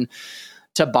and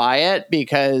to buy it,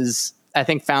 because I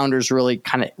think founders really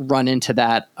kind of run into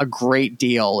that a great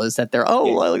deal, is that they're,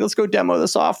 let's go demo the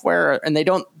software. And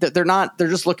they're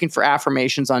just looking for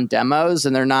affirmations on demos,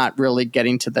 and they're not really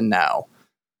getting to the no.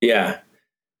 Yeah.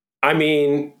 I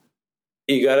mean,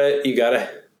 you gotta,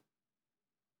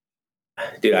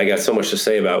 dude, I got so much to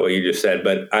say about what you just said,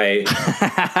 but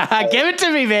give it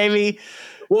to me, baby.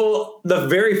 Well, the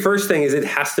very first thing is it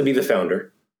has to be the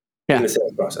founder. In the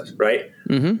sales process, right?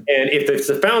 Mm-hmm. And if it's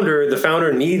the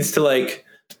founder needs to like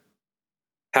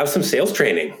have some sales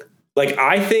training. Like,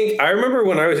 I remember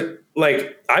when I was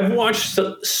like, I've watched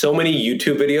so many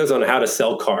YouTube videos on how to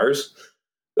sell cars.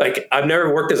 Like, I've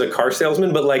never worked as a car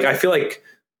salesman, but like, I feel like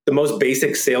the most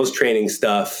basic sales training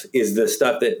stuff is the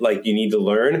stuff that like you need to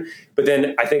learn. But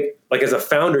then I think like as a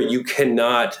founder, you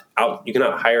cannot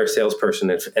hire a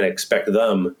salesperson and expect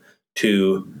them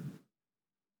to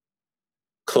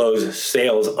close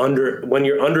sales when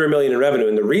you're under $1 million in revenue.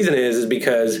 And the reason is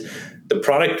because the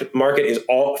product market is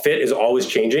always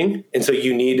changing. And so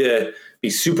you need to be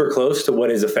super close to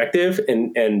what is effective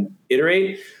and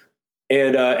iterate.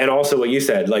 And also what you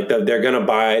said, like they're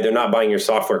not buying your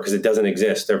software because it doesn't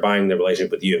exist. They're buying the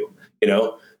relationship with you,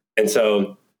 And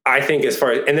so I think as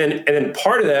far as, and then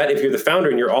part of that, if you're the founder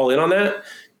and you're all in on that,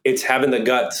 it's having the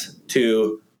guts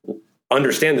to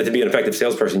understand that to be an effective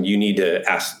salesperson, you need to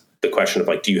ask the question of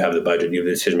like, do you have the budget? Do you have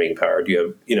the decision-making power? Do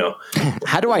you have,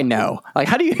 How do I know? Like,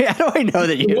 how do I know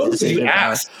that you have the decision-making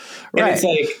power? And it's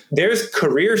like, there's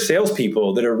career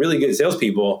salespeople that are really good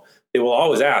salespeople. They will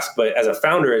always ask, but as a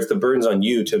founder, it's the burden's on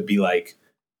you to be like,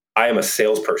 I am a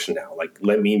salesperson now. Like,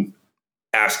 let me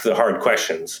ask the hard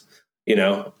questions,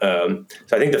 So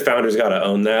I think the founder's got to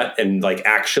own that and like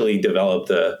actually develop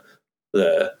the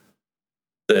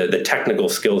technical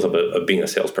skills of being a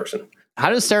salesperson. How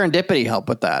does Serendipity help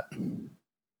with that?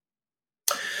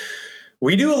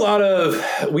 We do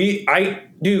I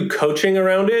do coaching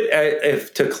around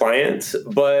it to clients,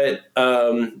 but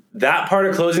that part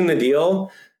of closing the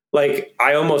deal, like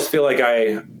I almost feel like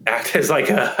I act as like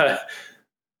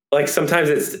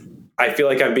sometimes I feel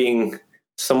like I'm being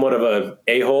somewhat of a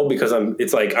a-hole because I'm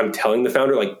telling the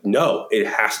founder like, no, it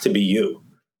has to be you.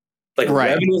 Like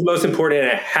revenue is most important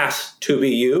and it has to be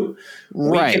you.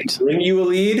 Right. We can bring you a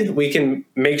lead. We can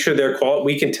make sure they're quality.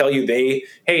 We can tell you they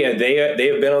have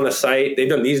been on the site. They've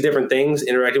done these different things,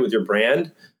 interacted with your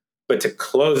brand, but to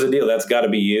close the deal, that's got to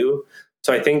be you.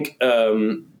 So I think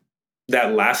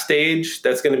that last stage,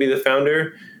 that's going to be the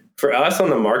founder. For us on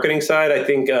the marketing side, I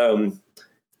think.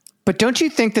 But don't you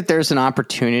think that there's an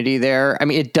opportunity there? I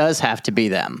mean, it does have to be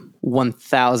them,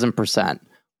 1,000%.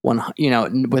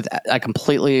 I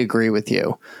completely agree with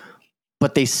you,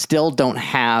 but they still don't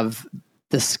have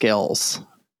the skills,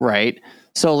 right?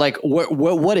 So like,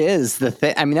 what is the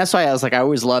thing? I mean, that's why I was like, I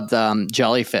always loved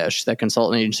Jellyfish, the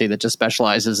consultant agency that just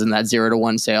specializes in that 0 to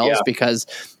 1 sales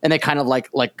and they kind of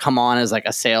like come on as like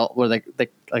a sale or like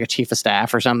a chief of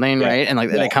staff or something, right? And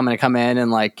like they come in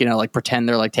and like pretend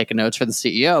they're like taking notes for the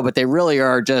CEO, but they really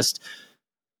are just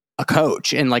a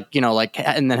coach and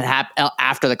and then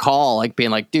after the call, like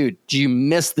being like, dude, you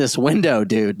missed this window,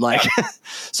 dude. Like,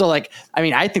 so like, I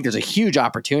mean, I think there's a huge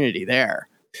opportunity there.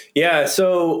 Yeah.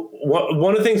 So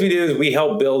one of the things we do is we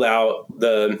help build out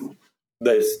the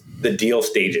deal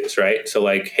stages, right? So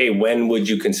like, hey, when would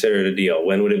you consider it a deal?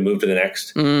 When would it move to the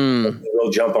next? We'll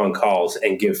jump on calls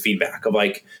and give feedback of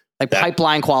like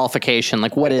pipeline qualification.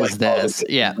 Like, what is this?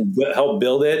 Yeah. Help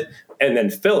build it and then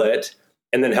fill it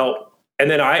and then help. And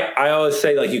then I always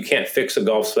say like, you can't fix a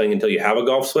golf swing until you have a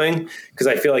golf swing. Cause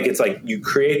I feel like it's like you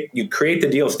create the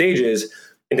deal stages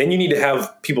and then you need to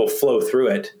have people flow through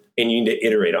it. And you need to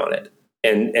iterate on it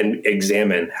and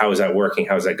examine how is that working?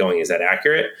 How is that going? Is that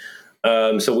accurate?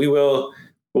 So we'll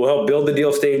help build the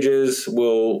deal stages.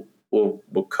 We'll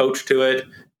coach to it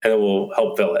and then we'll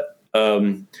help fill it.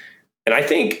 And I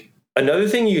think another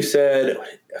thing you said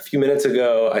a few minutes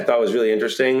ago, I thought was really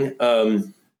interesting. I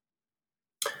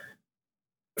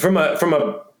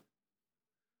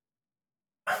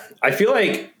feel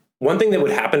like one thing that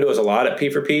would happen to us a lot at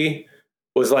P4P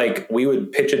was like, we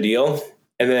would pitch a deal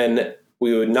and then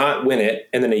we would not win it.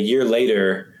 And then a year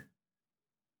later,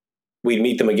 we'd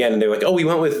meet them again. And they're like, oh, we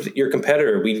went with your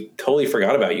competitor. We totally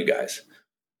forgot about you guys.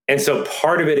 And so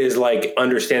part of it is like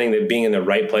understanding that being in the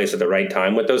right place at the right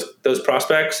time with those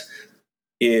prospects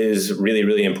is really,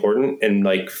 really important and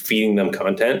like feeding them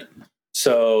content.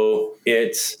 So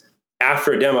it's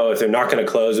after a demo, if they're not going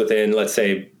to close within, let's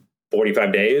say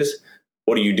 45 days,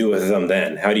 what do you do with them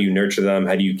then? How do you nurture them?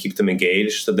 How do you keep them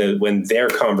engaged so that when their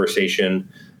conversation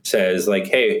says like,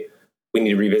 hey, we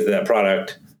need to revisit that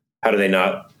product, how do they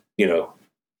not,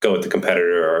 go with the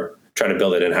competitor or try to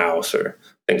build it in-house or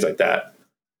things like that?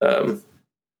 Does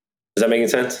that make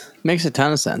sense? Makes a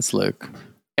ton of sense, Luke.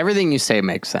 Everything you say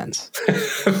makes sense.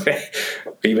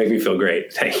 You make me feel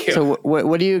great. Thank you. So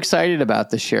what are you excited about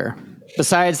this year?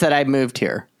 Besides that I moved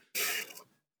here.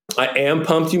 I am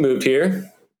pumped you moved here.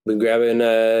 Been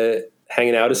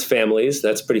hanging out as families.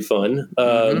 That's pretty fun.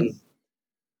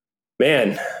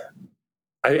 Man,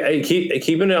 I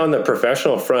keeping it on the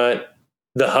professional front.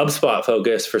 The HubSpot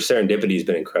focus for Serendipity has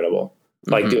been incredible.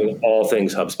 Like doing all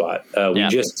things HubSpot. We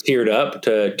just tiered up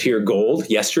to tier gold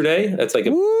yesterday. That's like a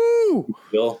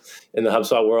deal in the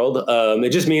HubSpot world. It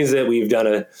just means that we've done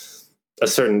a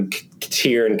certain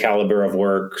tier and caliber of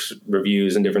work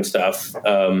reviews and different stuff.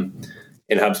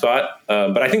 in HubSpot.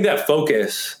 But I think that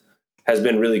focus has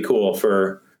been really cool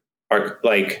for our,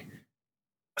 like,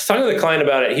 I was talking to the client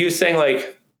about it. He was saying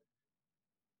like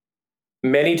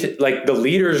like the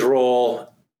leader's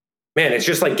role, man, it's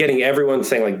just like getting everyone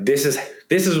saying like, this is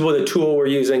what the tool we're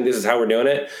using. This is how we're doing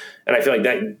it. And I feel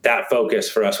like that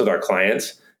focus for us with our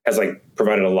clients has like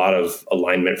provided a lot of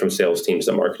alignment from sales teams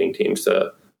to marketing teams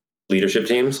to leadership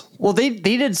teams. Well, they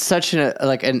did such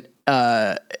an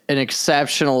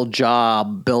exceptional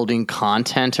job building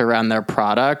content around their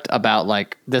product about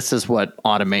like, this is what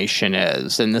automation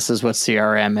is, and this is what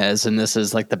CRM is, and this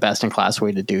is like the best in class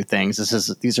way to do things.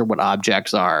 These are what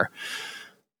objects are.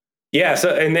 Yeah.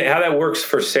 So, and how that works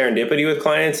for Serendipity with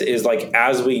clients is like,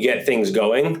 as we get things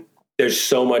going, there's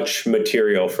so much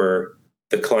material for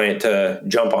the client to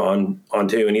jump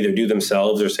onto and either do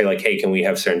themselves or say like, hey, can we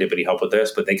have Serendipity help with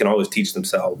this? But they can always teach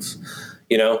themselves,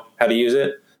 how to use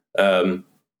it.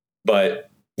 But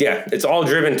yeah, it's all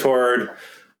driven toward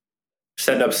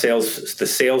setting up the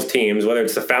sales teams, whether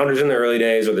it's the founders in the early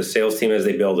days or the sales team as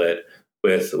they build it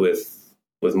with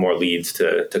more leads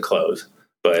to close.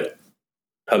 But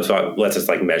HubSpot lets us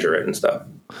like measure it and stuff.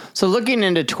 So looking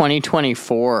into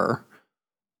 2024,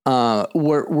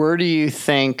 where do you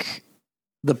think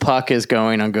the puck is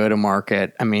going on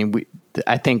go-to-market? I mean,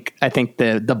 I think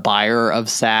the buyer of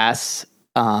SaaS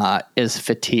is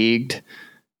fatigued.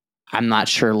 I'm not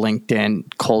sure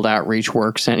LinkedIn cold outreach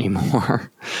works anymore.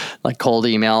 Like cold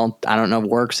email, I don't know,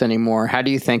 works anymore. How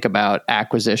do you think about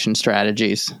acquisition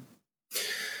strategies?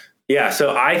 Yeah,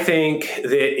 so I think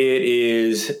that it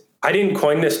is, I didn't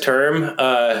coin this term.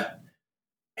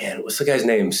 What's the guy's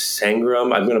name?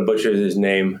 Sangram? I'm going to butcher his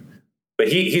name. But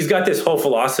he's got this whole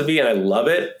philosophy and I love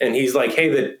it. And he's like, hey,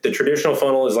 the traditional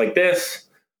funnel is like this,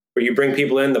 where you bring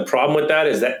people in. The problem with that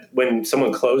is that when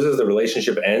someone closes, the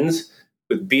relationship ends.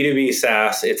 With B2B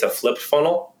SaaS, it's a flipped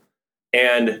funnel.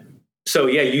 And so,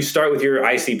 yeah, you start with your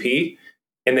ICP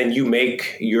and then you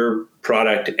make your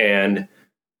product and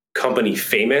company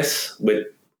famous with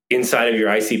inside of your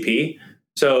ICP.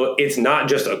 So it's not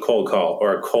just a cold call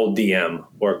or a cold DM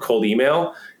or a cold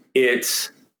email.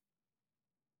 It's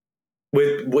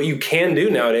with what you can do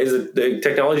nowadays. The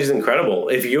technology is incredible.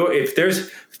 If there's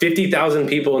 50,000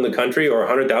 people in the country or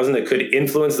 100,000 that could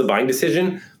influence the buying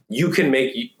decision, you can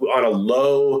make, on a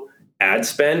low ad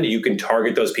spend, you can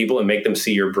target those people and make them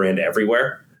see your brand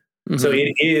everywhere. Mm-hmm. So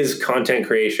it is content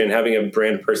creation, having a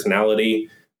brand personality,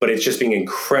 but it's just being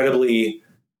incredibly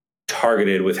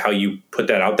targeted with how you put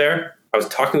that out there. I was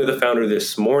talking to the founder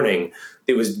this morning.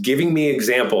 It was giving me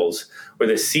examples where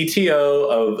the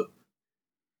CTO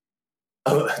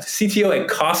at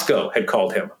Costco had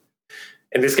called him.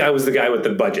 And this guy was the guy with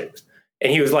the budget.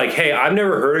 And he was like, hey, I've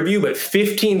never heard of you, but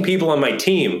 15 people on my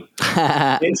team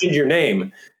mentioned your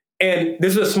name. And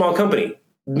this is a small company.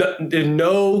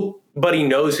 Nobody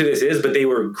knows who this is, but they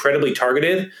were incredibly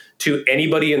targeted to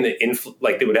anybody in the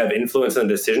like they would have influence and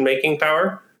decision-making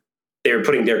power. They were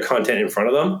putting their content in front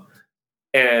of them.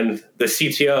 And the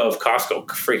CTO of Costco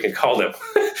freaking called him.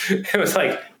 It was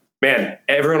like, man,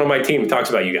 everyone on my team talks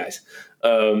about you guys.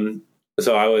 So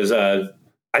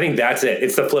I think that's it.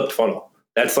 It's the flipped funnel.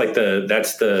 That's got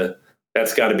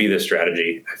to be the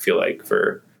strategy, I feel like,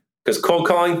 because cold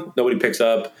calling, nobody picks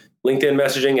up. LinkedIn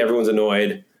messaging, everyone's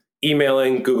annoyed.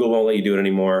 Emailing, Google won't let you do it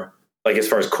anymore. Like as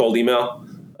far as cold email.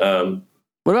 What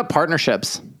about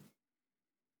partnerships?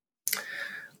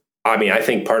 I mean, I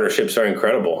think partnerships are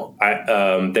incredible.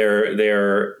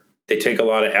 They take a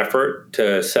lot of effort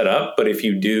to set up, but if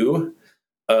you do,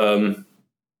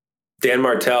 Dan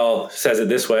Martell says it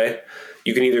this way: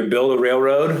 you can either build a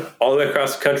railroad all the way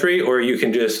across the country, or you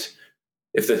can just,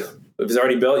 if it's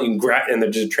already built, you can grab, and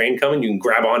there's a train coming, you can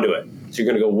grab onto it. So you're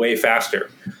going to go way faster.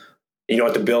 You don't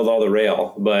have to build all the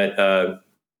rail, but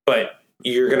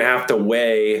you're going to have to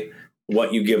weigh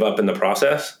what you give up in the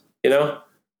process,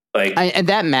 and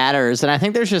that matters. And I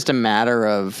think there's just a matter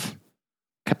of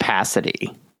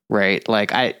capacity, right?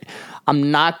 Like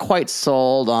I'm not quite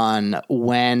sold on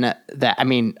when that,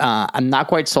 I'm not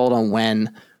quite sold on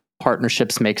when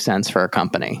partnerships make sense for a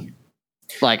company,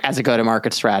 like as a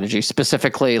go-to-market strategy,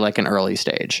 specifically like an early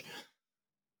stage.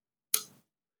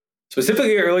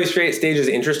 Specifically, early stage is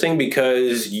interesting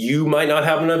because you might not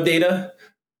have enough data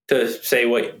to say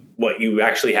what you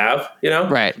actually have,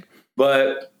 Right.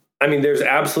 But I mean, there's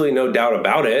absolutely no doubt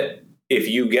about it. If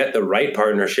you get the right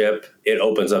partnership, it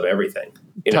opens up everything.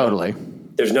 Totally.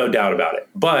 There's no doubt about it.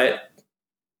 But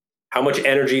how much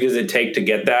energy does it take to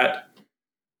get that?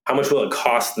 How much will it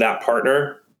cost that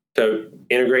partner to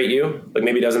integrate you? Like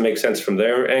maybe it doesn't make sense from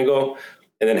their angle.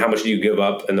 And then how much do you give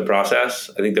up in the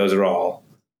process? I think those are all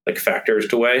like factors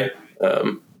to weigh.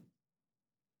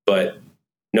 But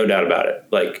No doubt about it.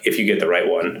 Like if you get the right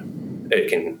one, it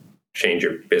can change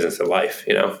your business and life,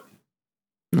 you know?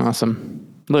 Awesome.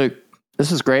 Luke,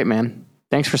 this is great, man.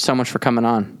 Thanks so much for coming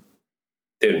on.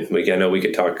 Dude, I know we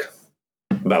could talk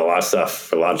about a lot of stuff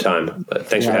for a lot of time, but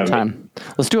thanks for having me.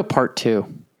 Let's do a part 2.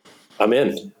 I'm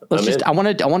in. I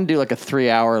want to do like a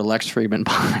 3-hour Lex Friedman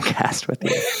podcast with you.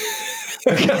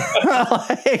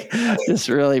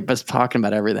 just talking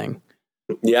about everything.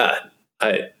 Yeah,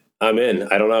 I'm in.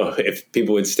 I don't know if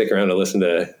people would stick around to listen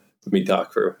to me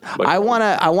talk for. I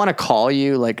want to call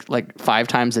you like 5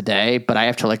 times a day, but I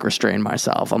have to like restrain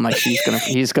myself. I'm like,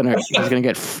 he's gonna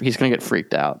get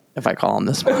freaked out if I call him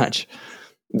this much.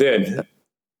 Dude,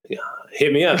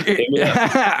 hit me up.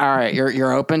 All right,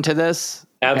 you're open to this?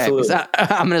 Absolutely. Okay,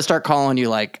 I'm going to start calling you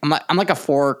like I'm like a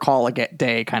 4 call a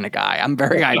day kind of guy. I'm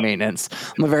very high maintenance.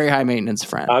 I'm a very high maintenance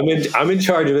friend. I'm in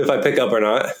charge of if I pick up or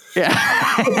not. Yeah.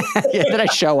 Yeah. Did I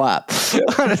show up?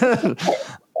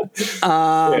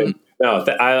 I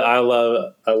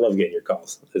love getting your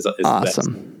calls. It's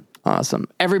awesome. Awesome.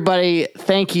 Everybody,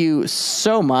 thank you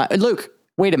so much. Luke,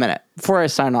 wait a minute. Before I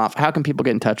sign off, how can people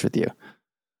get in touch with you?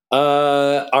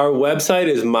 Our website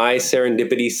is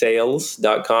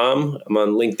myserendipitysales.com. I'm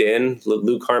on LinkedIn,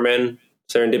 Luke Harmon,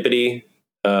 Serendipity.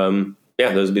 Those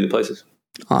would be the places.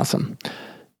 Awesome.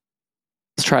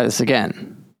 Let's try this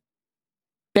again.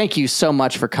 Thank you so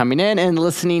much for coming in and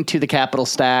listening to The Capital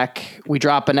Stack. We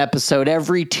drop an episode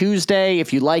every Tuesday.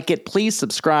 If you like it, please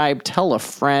subscribe, tell a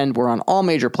friend. We're on all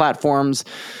major platforms.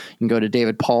 You can go to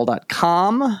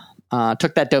davidpaul.com.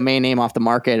 Took that domain name off the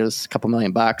market. It was a couple $1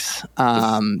 million.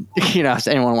 If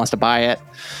anyone wants to buy it.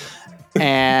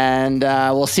 And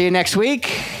we'll see you next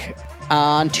week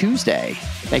on Tuesday.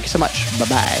 Thank you so much.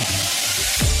 Bye-bye.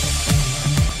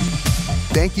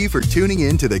 Thank you for tuning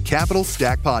in to the Capital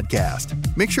Stack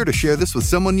Podcast. Make sure to share this with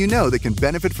someone you know that can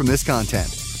benefit from this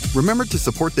content. Remember to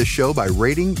support this show by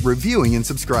rating, reviewing, and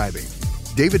subscribing.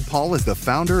 David Paul is the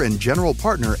founder and general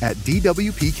partner at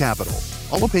DWP Capital.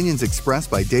 All opinions expressed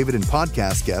by David and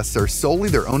podcast guests are solely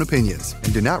their own opinions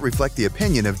and do not reflect the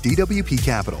opinion of DWP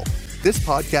Capital. This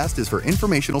podcast is for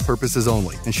informational purposes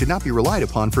only and should not be relied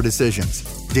upon for decisions.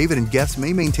 David and guests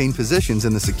may maintain positions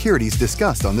in the securities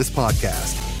discussed on this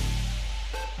podcast.